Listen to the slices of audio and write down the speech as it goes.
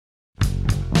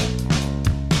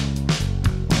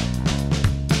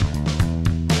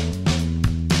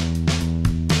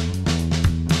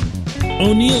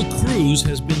Oneil Cruz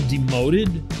has been demoted,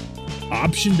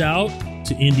 optioned out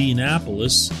to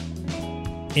Indianapolis,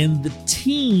 and the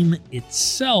team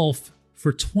itself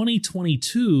for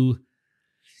 2022,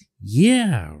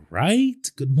 yeah,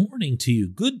 right? Good morning to you.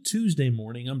 Good Tuesday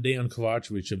morning. I'm Dan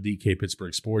Kovacevic of DK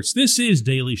Pittsburgh Sports. This is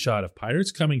Daily Shot of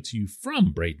Pirates coming to you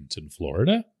from Bradenton,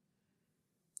 Florida.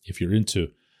 If you're into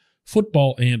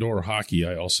football and or hockey,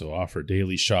 I also offer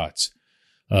daily shots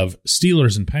of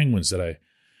Steelers and Penguins that I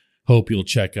hope you'll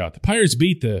check out. The Pirates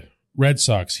beat the Red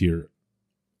Sox here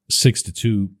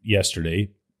 6-2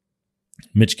 yesterday.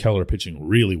 Mitch Keller pitching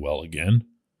really well again.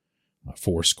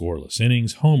 4 scoreless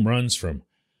innings. Home runs from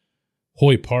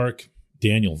Hoy Park,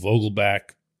 Daniel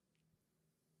Vogelback,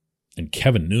 and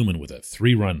Kevin Newman with a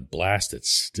 3-run blast that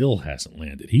still hasn't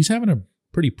landed. He's having a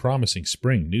pretty promising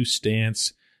spring. New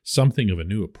stance, something of a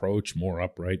new approach, more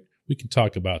upright. We can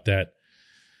talk about that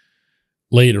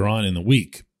later on in the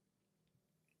week.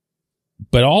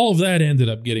 But all of that ended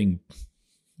up getting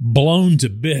blown to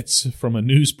bits from a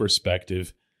news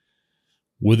perspective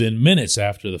within minutes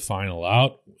after the final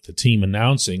out, with the team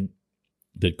announcing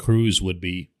that Cruz would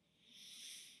be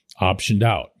optioned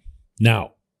out.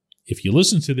 Now, if you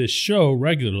listen to this show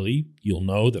regularly, you'll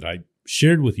know that I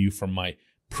shared with you from my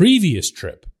previous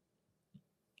trip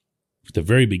at the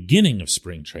very beginning of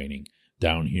spring training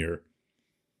down here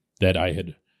that I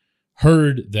had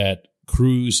heard that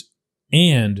Cruz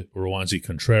and Roansy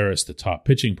Contreras, the top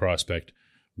pitching prospect,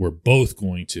 were both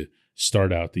going to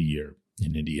start out the year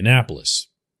in Indianapolis.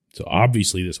 So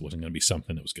obviously this wasn't going to be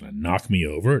something that was going to knock me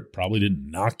over. It probably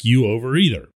didn't knock you over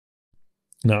either.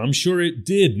 Now, I'm sure it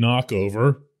did knock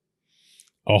over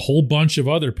a whole bunch of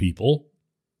other people,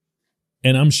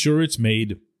 and I'm sure it's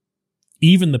made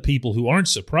even the people who aren't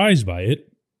surprised by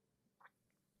it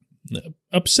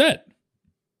upset,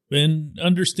 and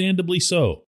understandably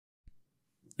so.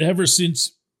 Ever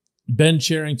since Ben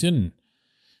Cherington,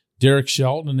 Derek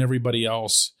Shelton, and everybody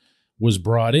else was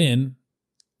brought in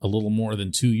a little more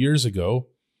than 2 years ago,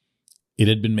 it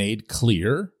had been made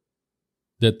clear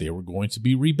that they were going to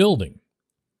be rebuilding.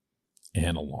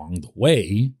 And along the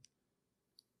way,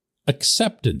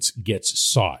 acceptance gets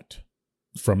sought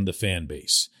from the fan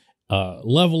base.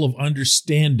 Level of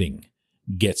understanding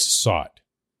gets sought.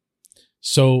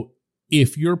 So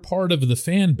if you're part of the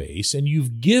fan base and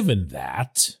you've given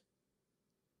that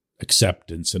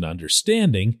acceptance and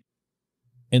understanding,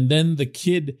 and then the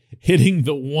kid hitting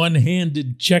the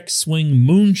one-handed check swing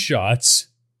moonshots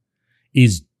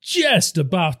is just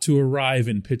about to arrive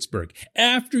in Pittsburgh,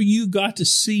 after you got to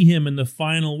see him in the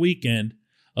final weekend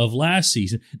of last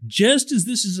season, just as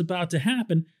this is about to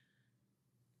happen,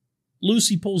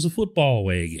 Lucy pulls the football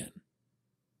away again.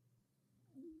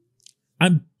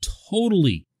 I'm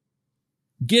totally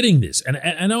getting this, and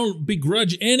I don't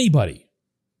begrudge anybody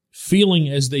feeling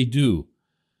as they do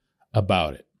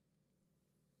about it.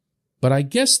 But I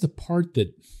guess the part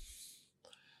that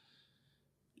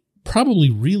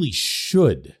probably really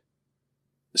should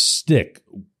stick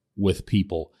with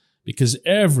people, because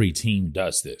every team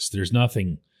does this. There's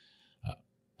nothing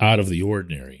out of the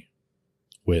ordinary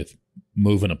with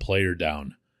moving a player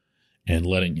down and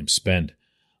letting him spend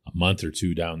a month or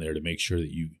two down there to make sure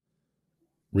that you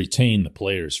retain the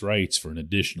player's rights for an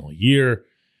additional year,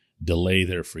 delay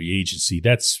their free agency.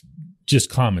 That's just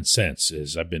common sense,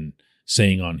 as I've been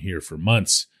saying on here for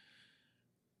months.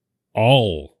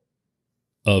 All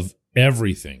of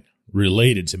everything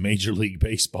related to Major League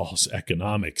Baseball's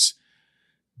economics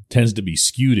tends to be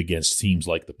skewed against teams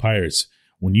like the Pirates.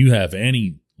 When you have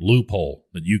any loophole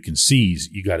that you can seize,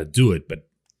 you got to do it. But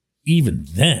even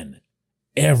then,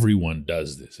 everyone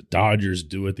does this. The Dodgers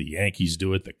do it, the Yankees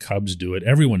do it, the Cubs do it.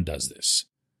 Everyone does this.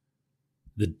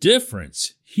 The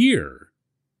difference here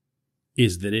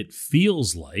is that it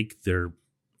feels like they're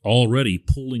already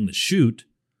pulling the chute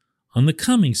on the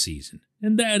coming season,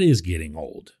 and that is getting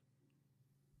old.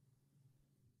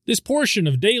 This portion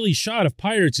of Daily Shot of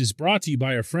Pirates is brought to you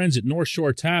by our friends at North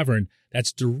Shore Tavern,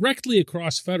 that's directly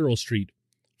across Federal Street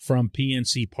from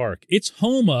PNC Park. It's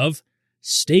home of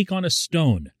Steak on a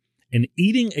Stone, an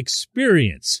eating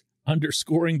experience,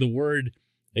 underscoring the word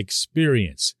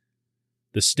experience.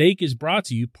 The steak is brought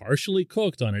to you partially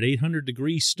cooked on an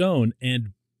 800-degree stone,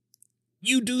 and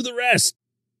you do the rest.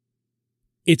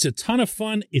 It's a ton of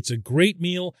fun, it's a great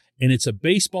meal, and it's a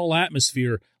baseball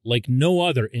atmosphere like no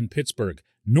other in Pittsburgh.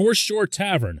 North Shore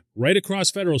Tavern, right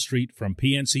across Federal Street from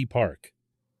PNC Park.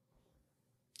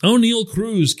 Oneil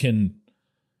Cruz can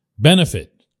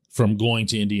benefit from going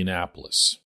to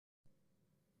Indianapolis.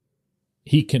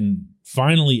 He can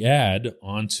finally add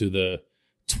onto the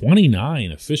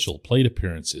 29 official plate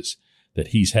appearances that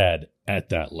he's had at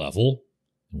that level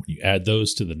When you add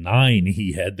those to the 9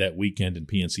 he had that weekend in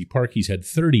PNC Park, he's had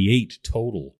 38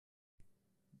 total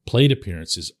plate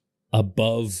appearances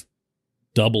above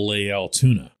AA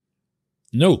Altoona.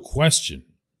 No question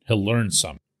he'll learn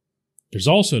something. There's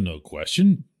also no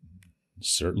question,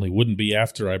 certainly wouldn't be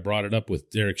after I brought it up with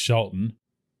Derek Shelton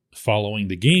following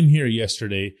the game here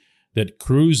yesterday, that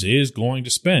Cruz is going to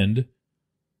spend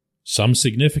some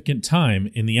significant time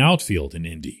in the outfield in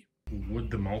Indy.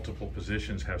 Would the multiple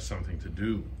positions have something to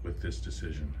do with this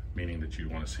decision, meaning that you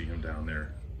want to see him down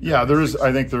there? Yeah, there is.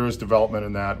 I think there is development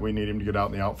in that. We need him to get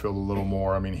out in the outfield a little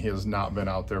more. I mean, he has not been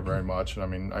out there very much. And I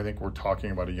mean, I think we're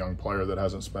talking about a young player that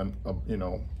hasn't spent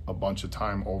a bunch of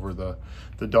time over the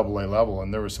AA level.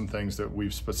 And there were some things that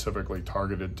we've specifically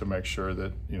targeted to make sure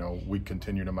that we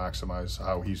continue to maximize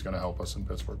how he's going to help us in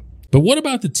Pittsburgh. But what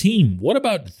about the team? What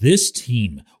about this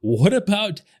team? What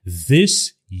about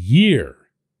this year?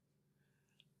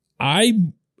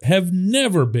 I have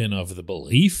never been of the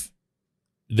belief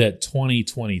that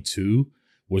 2022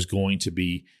 was going to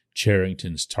be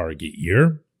Cherington's target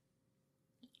year.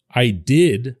 I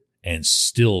did, and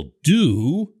still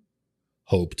do,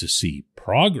 hope to see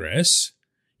progress.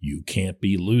 You can't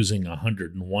be losing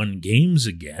 101 games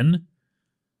again.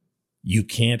 You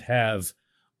can't have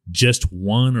just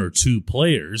 1 or 2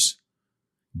 players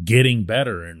getting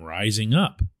better and rising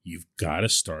up. You've got to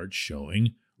start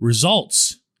showing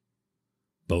results,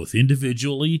 both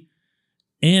individually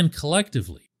and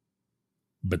collectively.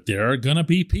 But there are going to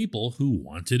be people who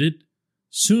wanted it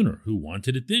sooner, who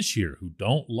wanted it this year, who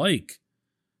don't like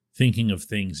thinking of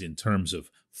things in terms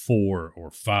of 4 or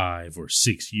 5 or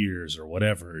 6 years or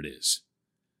whatever it is.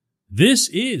 This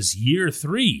is year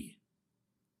 3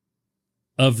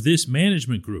 of this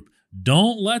management group.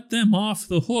 Don't let them off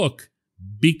the hook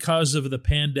because of the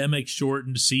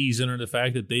pandemic-shortened season or the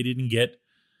fact that they didn't get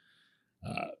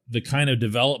the kind of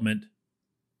development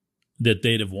that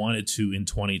they'd have wanted to in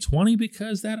 2020,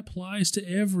 because that applies to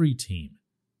every team.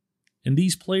 And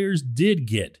these players did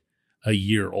get a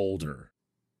year older.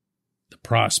 The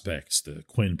prospects, the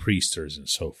Quinn Priesters, and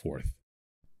so forth.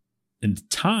 And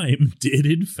time did,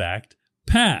 in fact,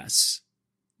 pass.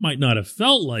 Might not have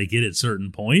felt like it at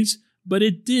certain points, but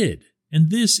it did.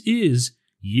 And this is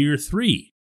year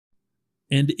 3.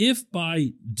 And if by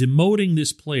demoting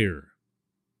this player,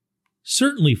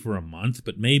 certainly for a month,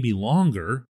 but maybe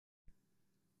longer,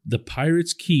 the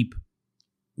Pirates keep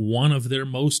one of their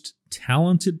most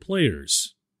talented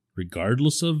players,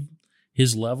 regardless of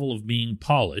his level of being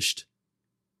polished,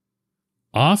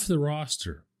 off the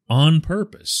roster on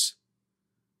purpose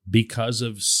because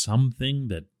of something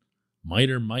that might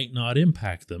or might not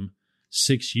impact them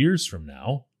 6 years from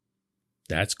now,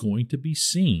 that's going to be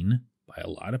seen by a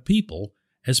lot of people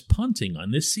as punting on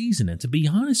this season. And to be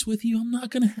honest with you, I'm not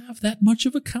going to have that much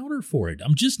of a counter for it.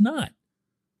 I'm just not.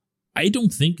 I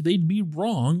don't think they'd be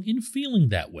wrong in feeling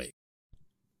that way.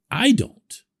 I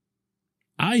don't.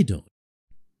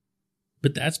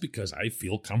 But that's because I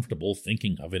feel comfortable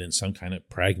thinking of it in some kind of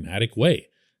pragmatic way.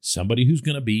 Somebody who's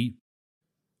going to be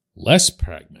less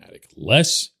pragmatic,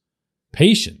 less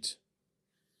patient,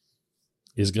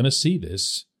 is going to see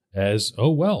this as, oh,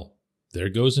 well, there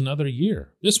goes another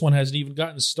year. This one hasn't even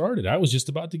gotten started. I was just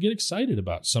about to get excited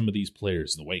about some of these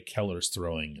players, the way Keller's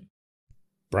throwing, and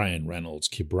Brian Reynolds,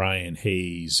 Brian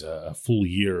Hayes, a full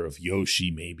year of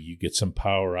Yoshi, maybe you get some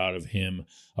power out of him,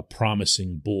 a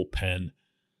promising bullpen.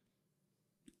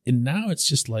 And now it's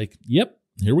just like, yep,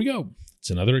 here we go. It's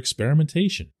another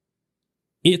experimentation.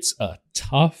 It's a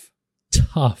tough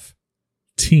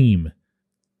team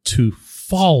to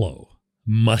follow,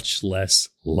 much less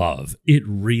love. It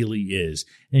really is.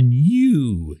 And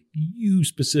you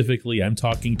specifically, I'm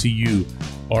talking to you,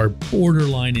 are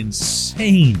borderline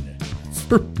insane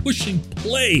for pushing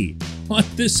play on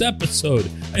this episode.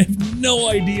 I have no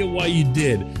idea why you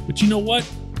did, but you know what?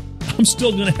 I'm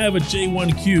still going to have a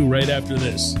J1Q right after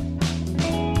this.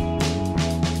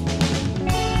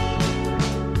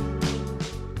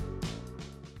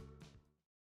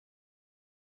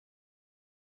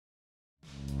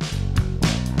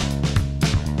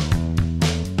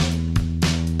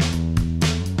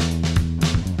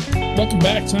 Welcome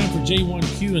back. Time for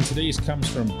J1Q, and today's comes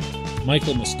from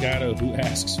Michael Moscato, who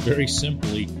asks very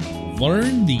simply,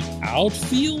 learn the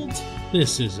outfield?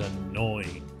 This is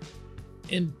annoying.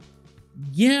 And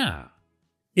yeah,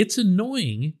 it's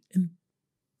annoying, and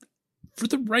for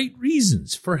the right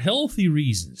reasons, for healthy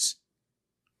reasons.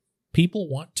 People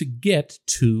want to get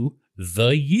to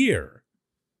the year.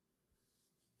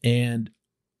 And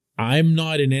I'm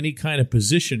not in any kind of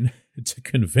position to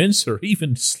convince or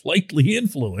even slightly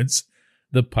influence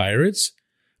the Pirates,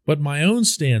 But my own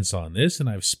stance on this, and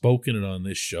I've spoken it on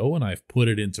this show and I've put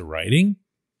it into writing,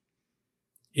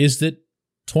 is that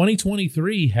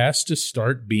 2023 has to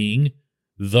start being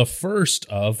the first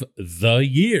of the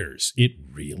years. It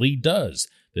really does.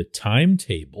 The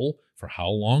timetable for how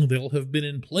long they'll have been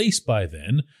in place by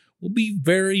then will be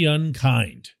very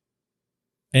unkind.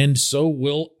 And so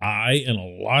will I and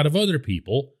a lot of other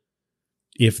people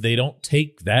if they don't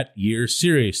take that year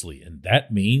seriously. And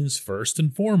that means, first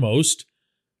and foremost,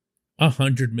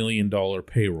 $100 million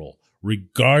payroll,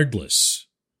 regardless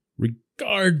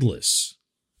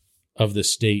of the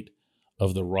state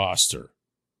of the roster,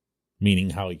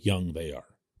 meaning how young they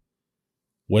are.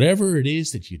 Whatever it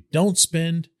is that you don't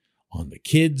spend on the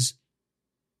kids,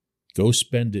 go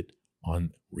spend it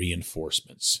on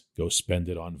reinforcements. Go spend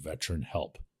it on veteran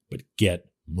help, but get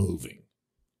moving.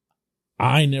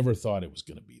 I never thought it was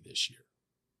going to be this year.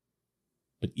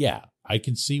 But yeah, I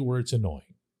can see where it's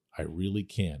annoying. I really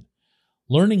can.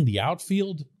 Learning the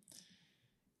outfield,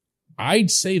 I'd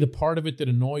say the part of it that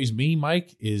annoys me,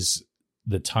 Mike, is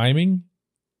the timing.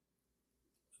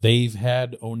 They've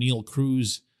had Oneil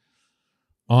Cruz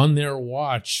on their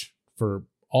watch for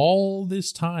all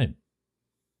this time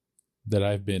that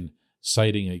I've been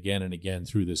citing again and again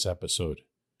through this episode.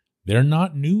 They're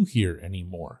not new here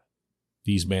anymore,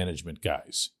 these management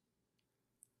guys.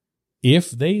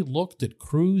 If they looked at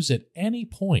Cruz at any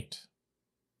point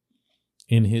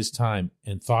in his time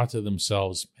and thought to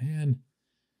themselves, man,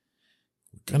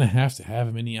 we're going to have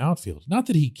him in the outfield. Not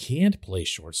that he can't play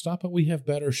shortstop, but we have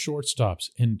better shortstops.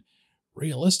 And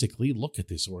realistically, look at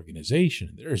this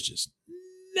organization. There's just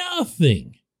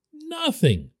nothing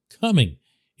coming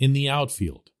in the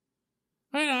outfield.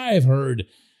 I've heard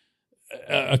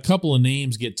a couple of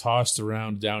names get tossed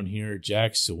around down here.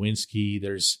 Jack Sawinski.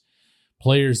 There's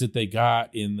players that they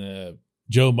got in the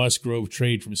Joe Musgrove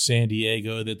trade from San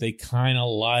Diego that they kind of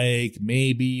like.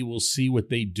 Maybe we'll see what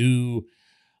they do.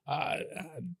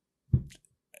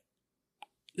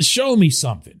 Show me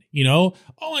something, you know?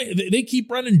 They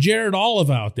keep running Jared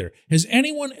Oliva out there. Has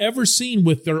anyone ever seen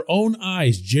with their own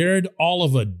eyes Jared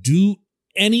Oliva do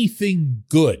anything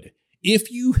good?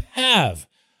 If you have,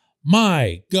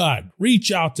 my God,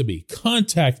 reach out to me,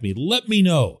 contact me, let me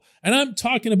know. And I'm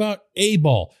talking about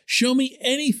A-ball. Show me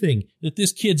anything that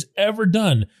this kid's ever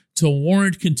done to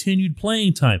warrant continued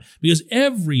playing time. Because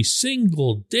every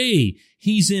single day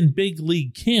he's in big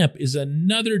league camp is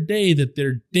another day that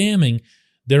they're damning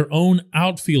their own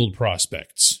outfield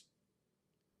prospects.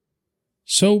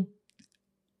 So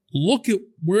look at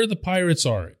where the Pirates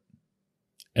are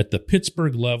at the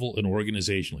Pittsburgh level and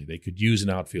organizationally. They could use an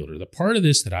outfielder. The part of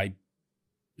this that I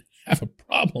have a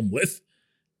problem with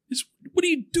is, what are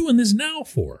you doing this now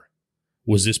for?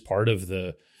 Was this part of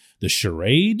the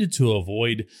charade to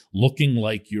avoid looking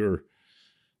like you're,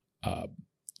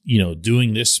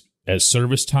 doing this as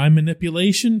service time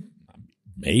manipulation?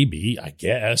 Maybe, I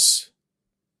guess.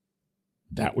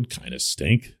 That would kind of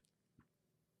stink.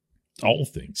 The whole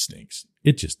thing stinks.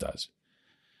 It just does.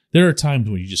 There are times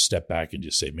when you just step back and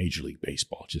just say Major League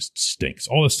Baseball just stinks.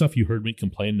 All the stuff you heard me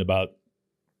complaining about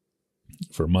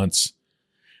for months,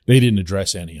 they didn't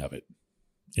address any of it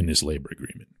in this labor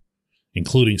agreement,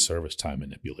 including service time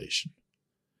manipulation.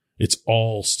 It's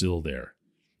all still there,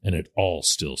 and it all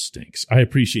still stinks. I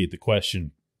appreciate the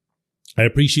question. I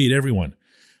appreciate everyone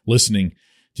listening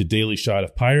to Daily Shot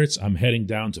of Pirates. I'm heading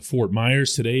down to Fort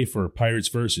Myers today for Pirates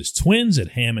versus Twins at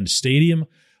Hammond Stadium,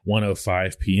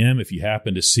 1:05 p.m. If you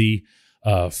happen to see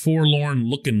a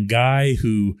forlorn-looking guy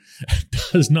who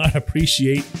does not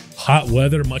appreciate hot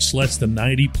weather, much less the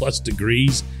 90-plus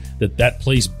degrees that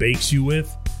place bakes you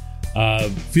with,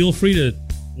 feel free to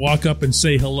walk up and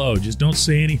say hello. Just don't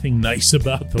say anything nice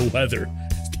about the weather.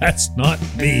 That's not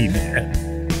me,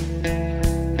 man.